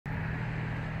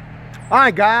All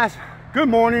right, guys, good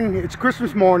morning. It's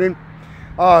Christmas morning,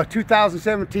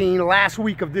 2017, the last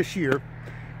week of this year.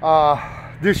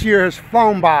 This year has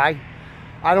flown by.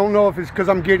 I don't know if it's because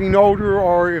I'm getting older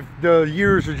or if the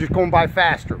years are just going by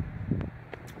faster.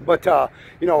 But,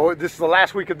 you know, this is the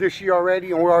last week of this year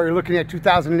already, and we're already looking at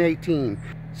 2018.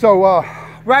 So,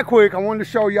 right quick, I wanted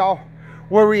to show y'all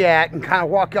where we at and kind of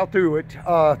walk y'all through it,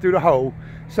 through the hole.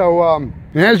 So, and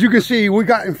as you can see, we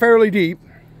gotten fairly deep.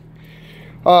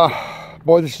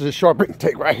 Boy, this is a sharp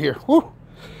intake right here. Woo!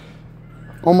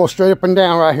 Almost straight up and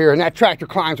down right here, and that tractor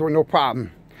climbs with no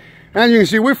problem. As you can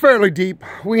see, we're fairly deep.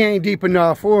 We ain't deep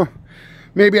enough. We're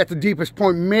maybe at the deepest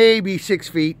point, maybe 6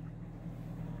 feet.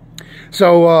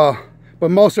 So,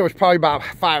 but most of it's probably about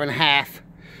 5.5.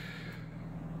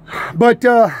 But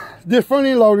this front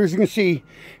end loader, as you can see,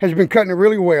 has been cutting it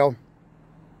really well.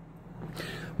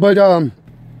 But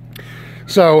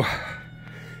so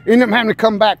ended up having to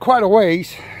come back quite a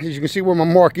ways, as you can see where my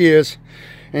mark is,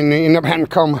 and they ended up having to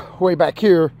come way back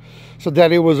here, so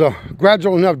that it was a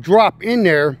gradual enough drop in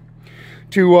there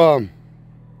to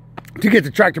get the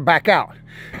tractor back out.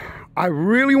 I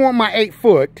really want my 8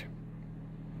 foot,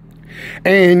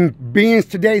 and being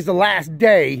today's the last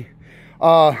day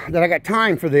that I got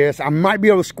time for this, I might be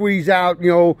able to squeeze out,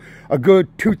 you know, a good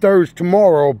 2/3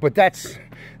 tomorrow, but that's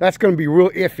going to be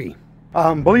real iffy.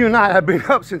 Believe it or not, I've been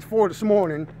up since 4 this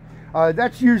morning.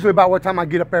 That's usually about what time I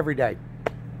get up every day.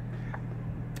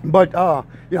 But,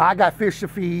 you know, I got fish to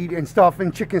feed and stuff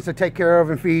and chickens to take care of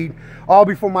and feed all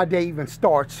before my day even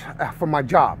starts for my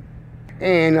job.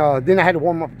 And then I had to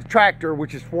warm up the tractor,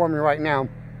 which is warming right now.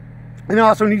 And I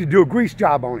also need to do a grease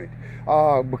job on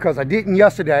it because I didn't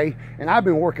yesterday, and I've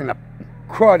been working the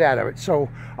crud out of it. So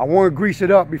I want to grease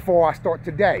it up before I start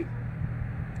today.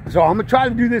 So I'm going to try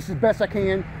to do this as best I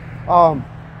can.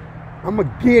 I'm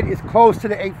gonna get as close to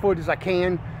the 8 foot as I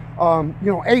can.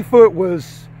 You know, 8 foot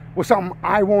was something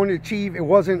I wanted to achieve. It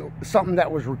wasn't something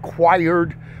that was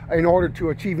required in order to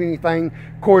achieve anything.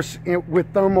 Of course,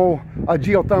 with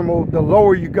geothermal, the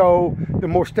lower you go, the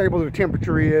more stable the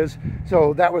temperature is.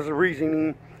 So that was the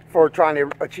reasoning for trying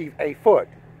to achieve 8 foot.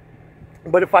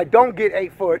 But if I don't get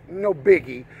 8 foot, no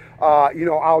biggie. You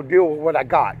know, I'll deal with what I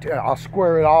got. I'll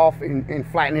square it off and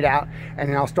flatten it out, and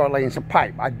then I'll start laying some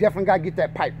pipe. I definitely got to get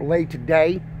that pipe laid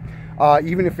today,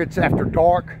 even if it's after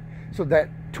dark, so that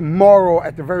tomorrow,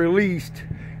 at the very least,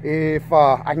 if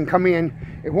I can come in,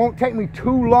 it won't take me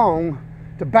too long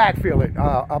to backfill it.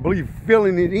 I believe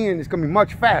filling it in is going to be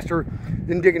much faster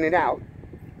than digging it out.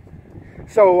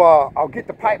 So I'll get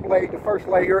the pipe laid, the first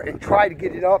layer, and try to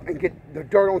get it up and get the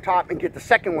dirt on top and get the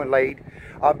second one laid.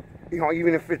 You know,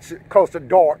 even if it's close to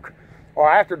dark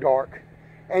or after dark.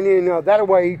 And then that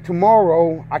way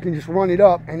tomorrow I can just run it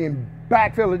up and then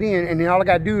backfill it in, and then all I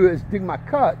gotta do is dig my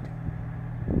cut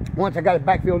once I got it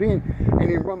backfilled in,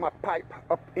 and then run my pipe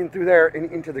up in through there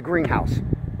and into the greenhouse.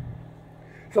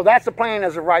 So that's the plan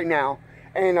as of right now.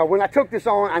 And when I took this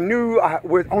on, I knew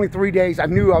with only 3 days, I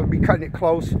knew I would be cutting it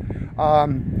close.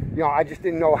 You know, I just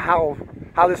didn't know how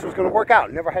this was going to work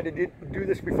out. Never had to do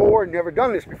this before, never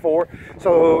done this before.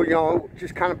 So, you know,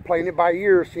 just kind of playing it by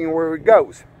ear, seeing where it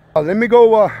goes. Let me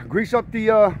go grease up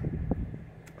the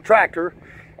tractor,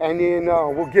 and then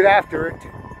we'll get after it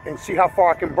and see how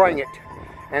far I can bring it.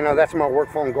 And that's my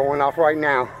work phone going off right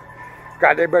now.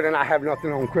 God, they better not have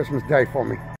nothing on Christmas Day for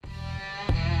me.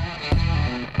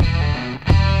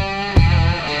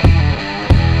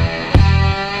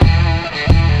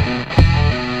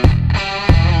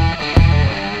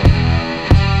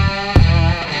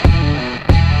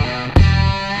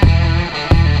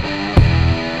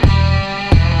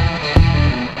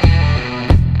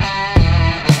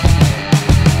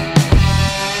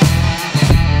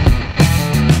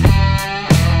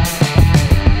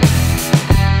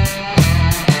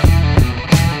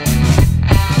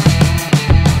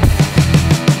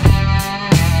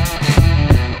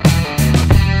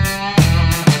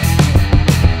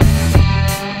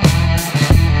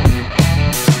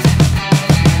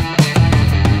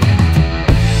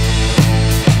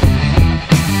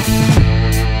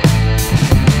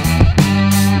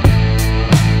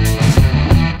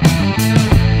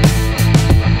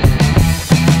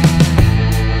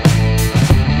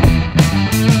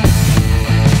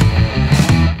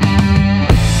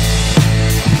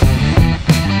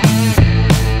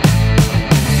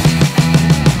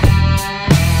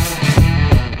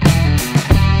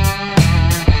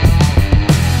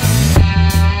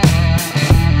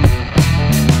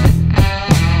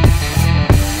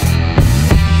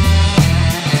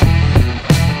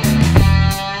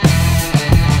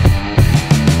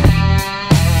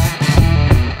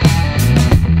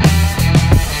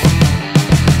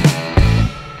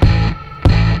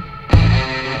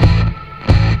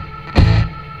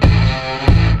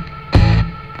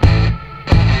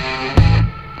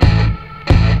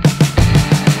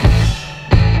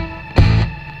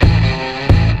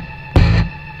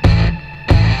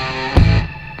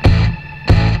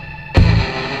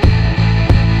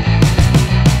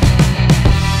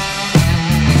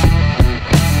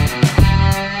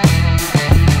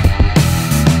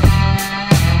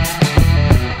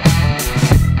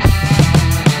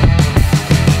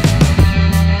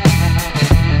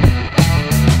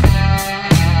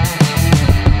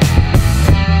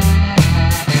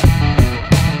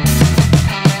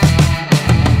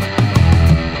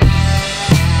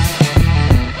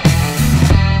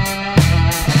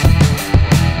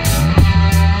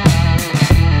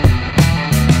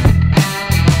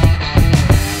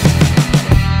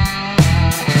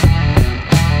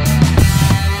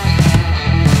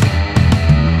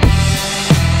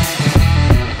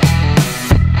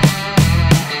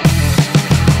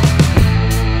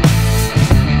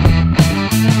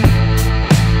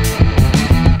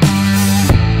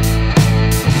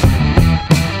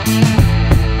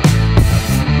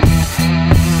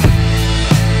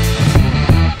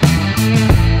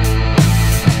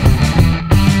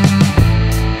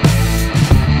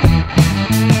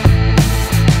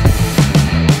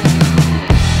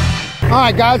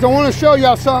 Alright guys, I want to show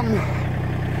y'all something.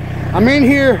 I'm in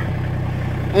here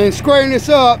and squaring this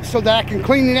up so that I can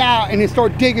clean it out and then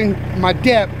start digging my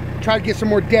depth, try to get some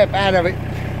more depth out of it.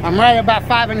 I'm right at about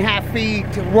 5.5 feet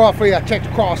roughly. I checked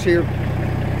across here.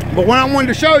 But what I wanted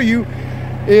to show you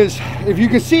is, if you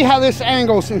can see how this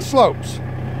angles and slopes,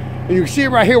 and you can see it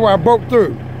right here where I broke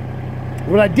through.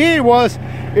 What I did was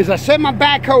I set my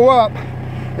backhoe up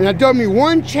and I dug me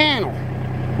one channel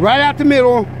right out the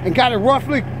middle and got it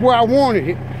roughly where I wanted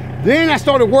it. Then I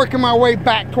started working my way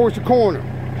back towards the corner.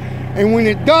 And when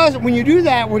you do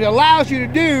that, what it allows you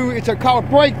to do, it's called a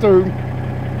breakthrough.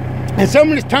 And some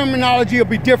of this terminology will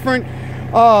be different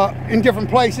in different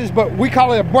places, but we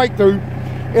call it a breakthrough.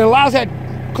 It allows that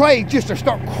clay just to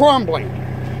start crumbling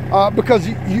because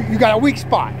you got a weak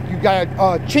spot. You got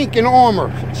a chink in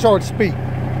armor, so to speak.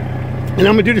 And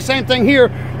I'm gonna do the same thing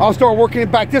here. I'll start working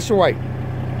it back this way.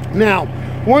 Now,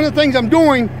 one of the things I'm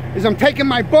doing is I'm taking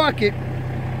my bucket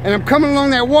and I'm coming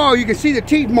along that wall. You can see the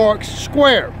teeth marks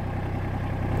square.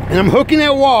 And I'm hooking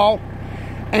that wall.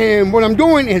 And what I'm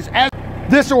doing is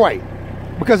this way.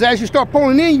 Because as you start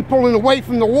pulling in, you're pulling away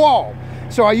from the wall.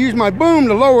 So I use my boom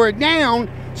to lower it down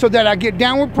so that I get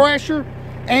downward pressure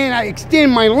and I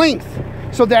extend my length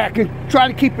so that I can try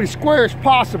to keep it as square as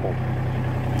possible.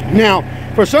 Now,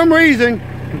 for some reason,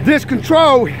 this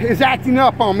control is acting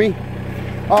up on me.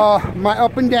 My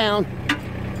up and down.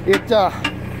 You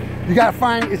gotta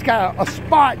find, it's got a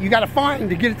spot you gotta find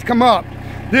to get it to come up.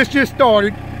 This just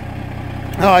started.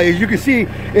 As you can see,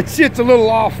 it sits a little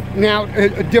off now,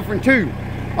 different too.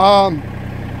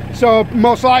 So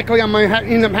most likely I'm gonna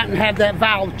end up having to have that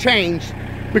valve changed,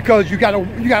 because you gotta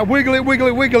wiggle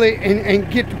it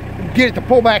and get it to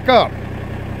pull back up.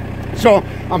 So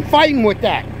I'm fighting with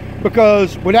that,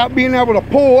 because without being able to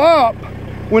pull up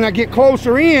when I get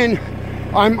closer in,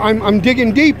 I'm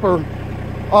digging deeper.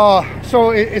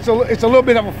 So it's a little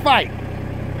bit of a fight.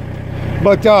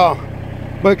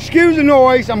 But excuse the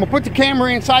noise. I'm gonna put the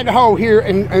camera inside the hole here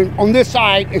and on this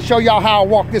side and show y'all how I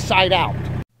walk this side out.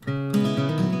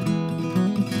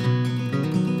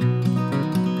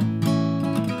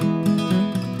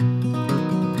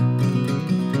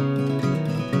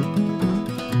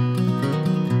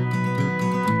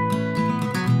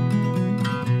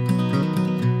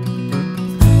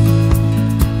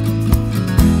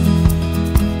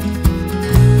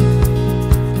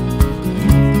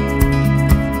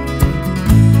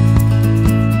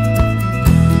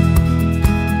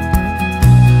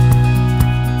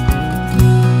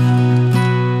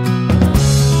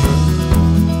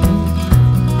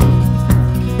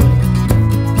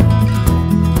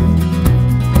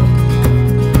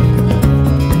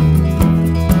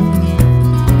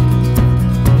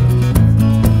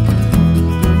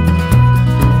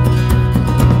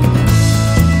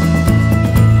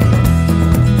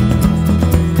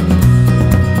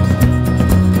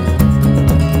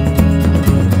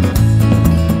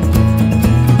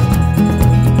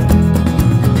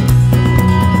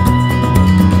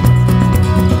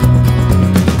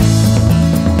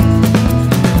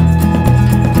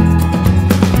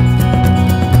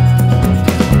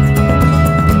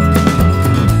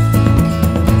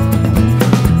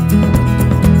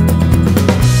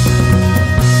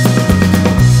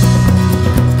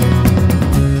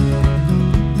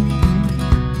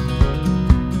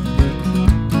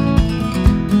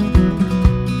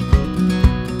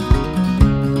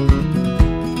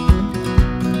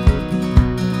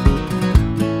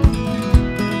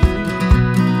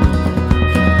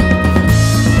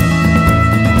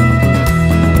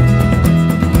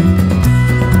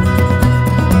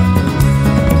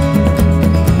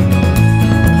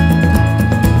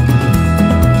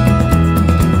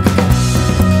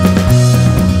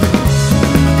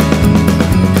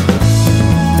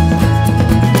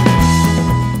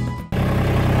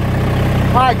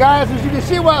 Alright guys, as you can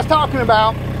see what I was talking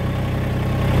about,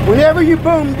 whenever you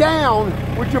boom down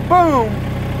with your boom,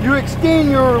 you extend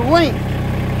your length.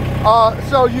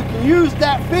 So you can use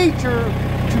that feature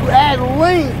to add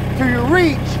length to your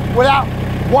reach without,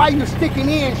 while you're sticking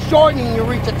in, shortening your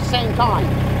reach at the same time,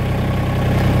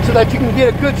 so that you can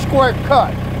get a good square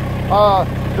cut.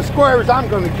 The square as I'm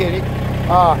going to get it.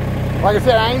 Like I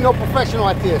said, I ain't no professional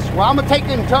at this. Well, I'm going to take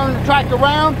it and turn the tractor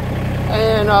around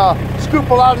and scoop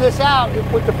a lot of this out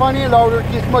with the front end loader,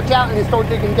 get as much out, and then start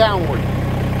digging downward.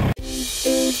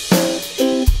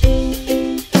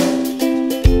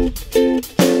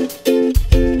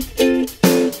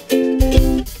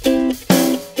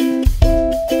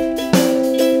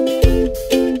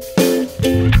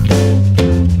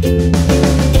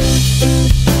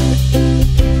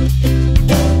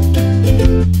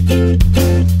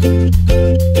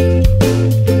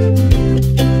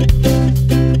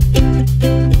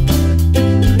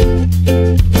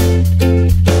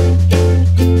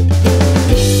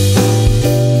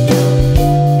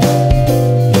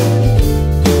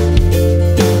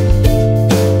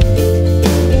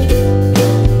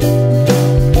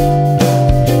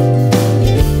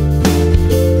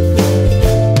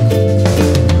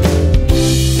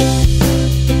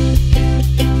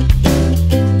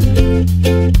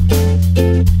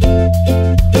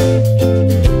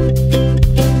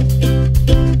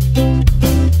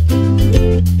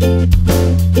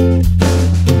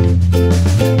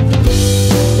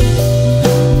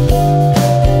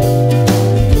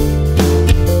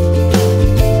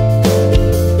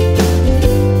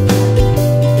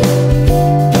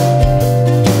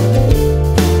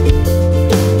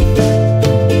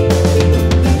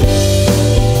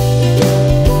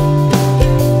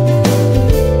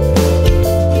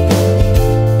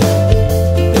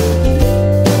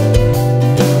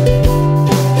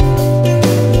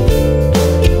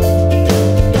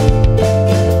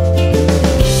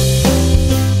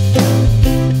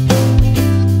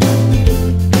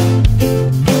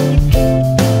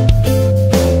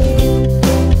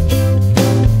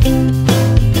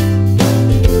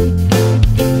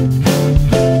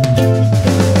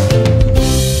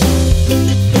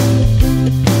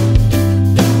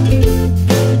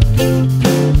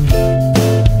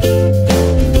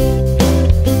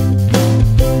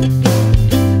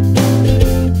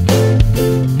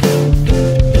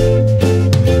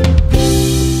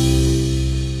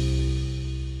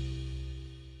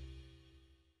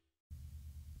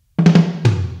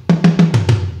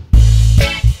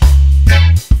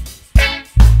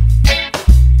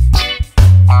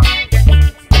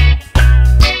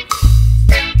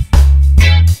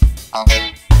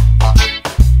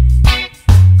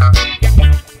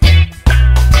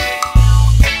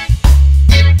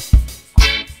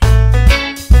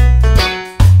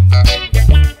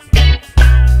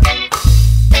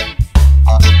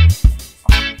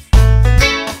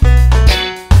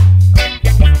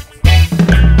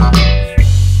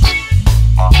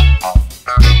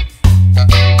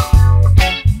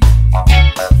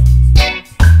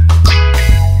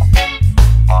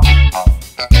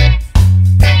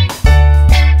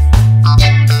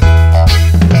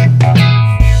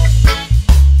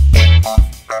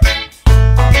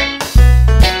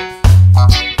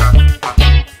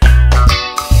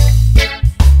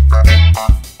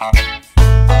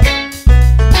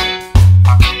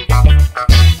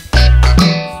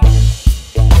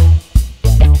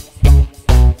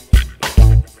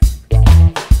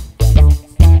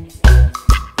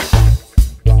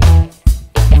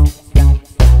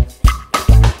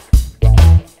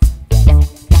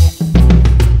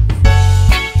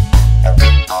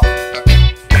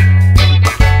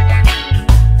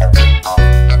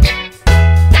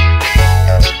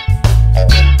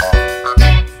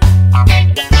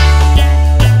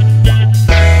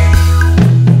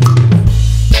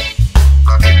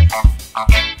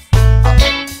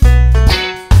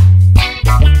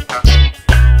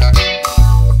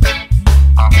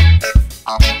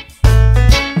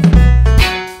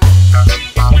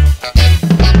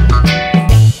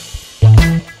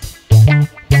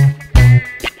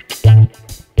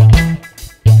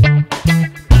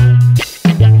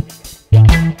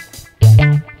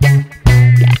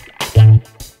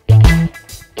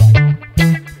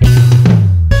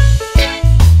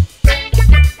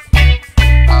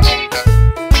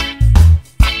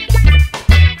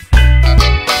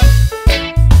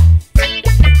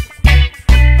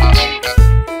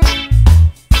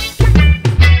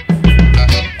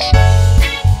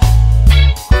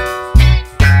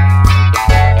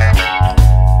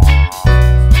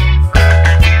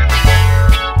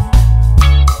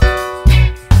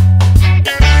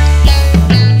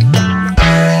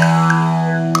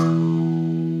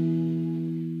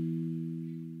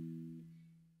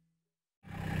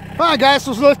 right, guys,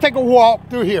 so let's take a walk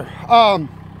through here.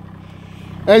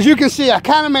 As you can see, I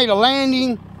kind of made a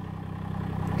landing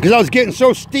because I was getting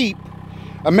so steep.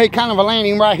 I made kind of a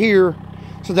landing right here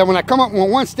so that when I come up on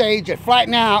one stage, I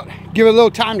flatten out, give it a little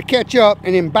time to catch up,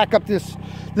 and then back up this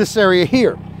area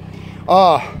here.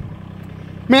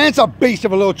 Man, it's a beast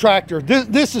of a little tractor.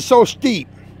 This is so steep.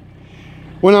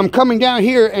 When I'm coming down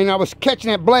here and I was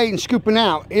catching that blade and scooping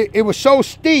out, it was so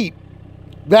steep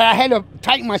that I had to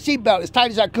tighten my seatbelt as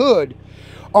tight as I could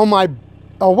on my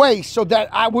waist so that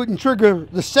I wouldn't trigger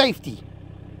the safety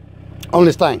on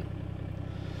this thing.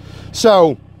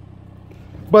 So,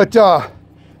 but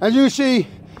as you see,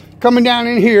 coming down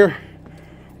in here,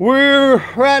 we're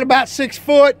right about 6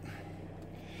 foot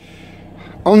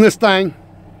on this thing.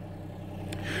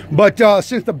 But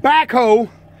since the backhoe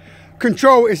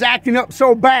control is acting up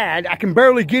so bad, I can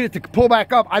barely get it to pull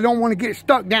back up. I don't want to get it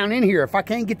stuck down in here. If I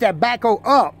can't get that backhoe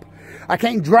up, I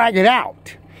can't drag it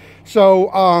out. So,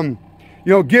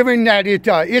 you know, given that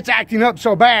it's acting up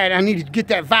so bad, I need to get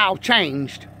that valve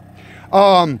changed.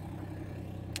 You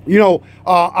know,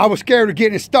 I was scared of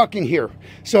getting it stuck in here.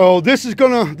 So this is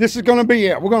gonna be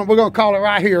it. We're gonna call it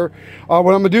right here.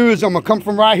 What I'm gonna do is I'm gonna come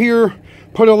from right here,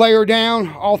 put a layer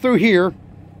down all through here,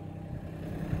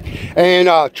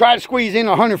 and try to squeeze in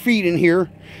 100 feet in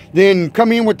here. Then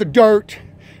come in with the dirt,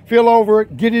 fill over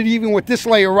it, get it even with this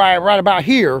layer right about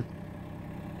here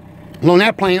along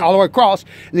that plane all the way across,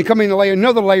 and then come in and lay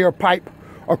another layer of pipe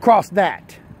across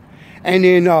that, and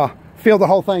then fill the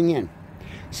whole thing in.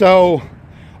 So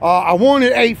I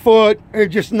wanted 8 foot.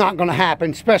 It's just not going to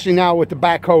happen, especially now with the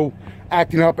backhoe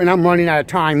acting up, and I'm running out of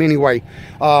time anyway.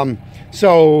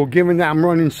 So given that I'm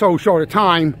running so short of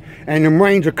time and the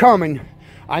rains are coming,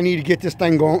 I need to get this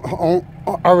thing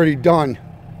already done.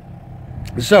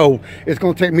 So it's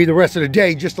going to take me the rest of the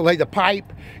day just to lay the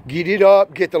pipe, get it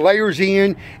up, get the layers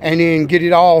in, and then get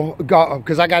it all,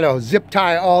 because I got to zip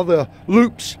tie all the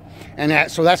loops and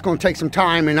that. So that's going to take some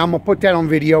time, and I'm going to put that on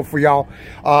video for y'all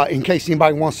in case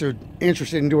anybody wants to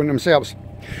interested in doing it themselves.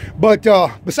 But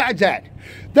besides that,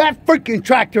 that freaking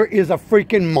tractor is a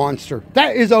freaking monster.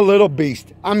 That is a little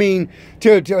beast. I mean,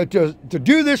 to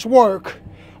do this work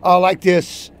like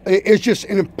this, it's just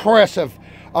an impressive.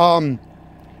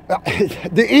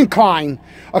 The incline,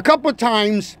 a couple of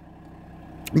times,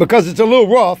 because it's a little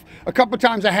rough, a couple of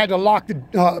times I had to lock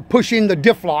the push in the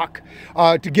diff lock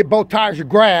to get both tires to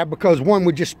grab, because one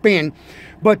would just spin.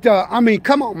 But I mean,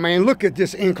 come on, man, look at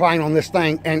this incline on this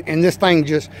thing, and this thing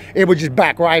it would just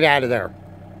back right out of there.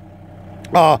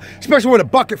 Especially with a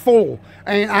bucket full,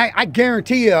 and I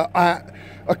guarantee you,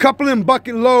 a couple of them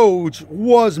bucket loads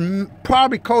was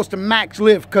probably close to max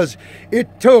lift, because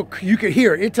it took, you could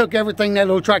hear it, it took everything that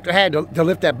little tractor had to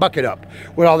lift that bucket up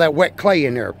with all that wet clay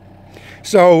in there.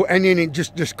 So, and then it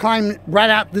just climbed right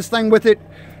out this thing with it.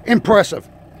 Impressive.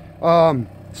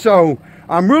 So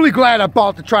I'm really glad I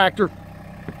bought the tractor,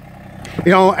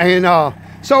 you know, and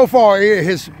so far it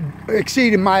has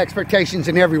exceeded my expectations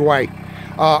in every way.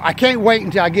 I can't wait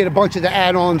until I get a bunch of the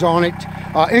add-ons on it.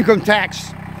 Income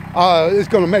tax is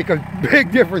going to make a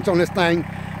big difference on this thing.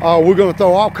 We're going to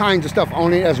throw all kinds of stuff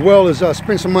on it, as well as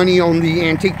spend some money on the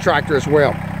antique tractor as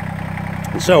well.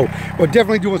 So we're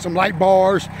definitely doing some light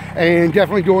bars, and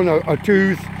definitely doing a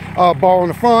tooth bar on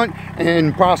the front,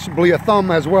 and possibly a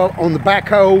thumb as well on the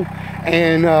backhoe,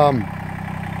 and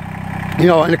you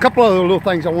know, and a couple other little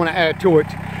things I want to add to it.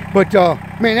 But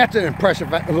man, that's an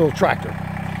impressive little tractor.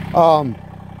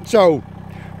 So,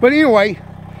 but anyway,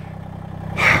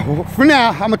 for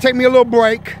now, I'm gonna take me a little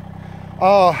break,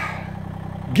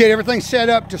 get everything set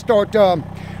up to start.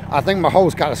 I think my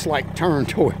hole's got a slight turn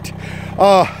to it.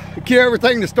 Get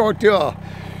everything to start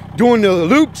doing the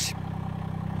loops,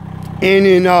 and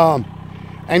then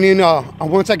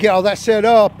once I get all that set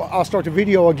up, I'll start the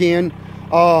video again,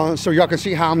 so y'all can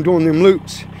see how I'm doing them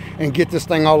loops and get this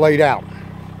thing all laid out.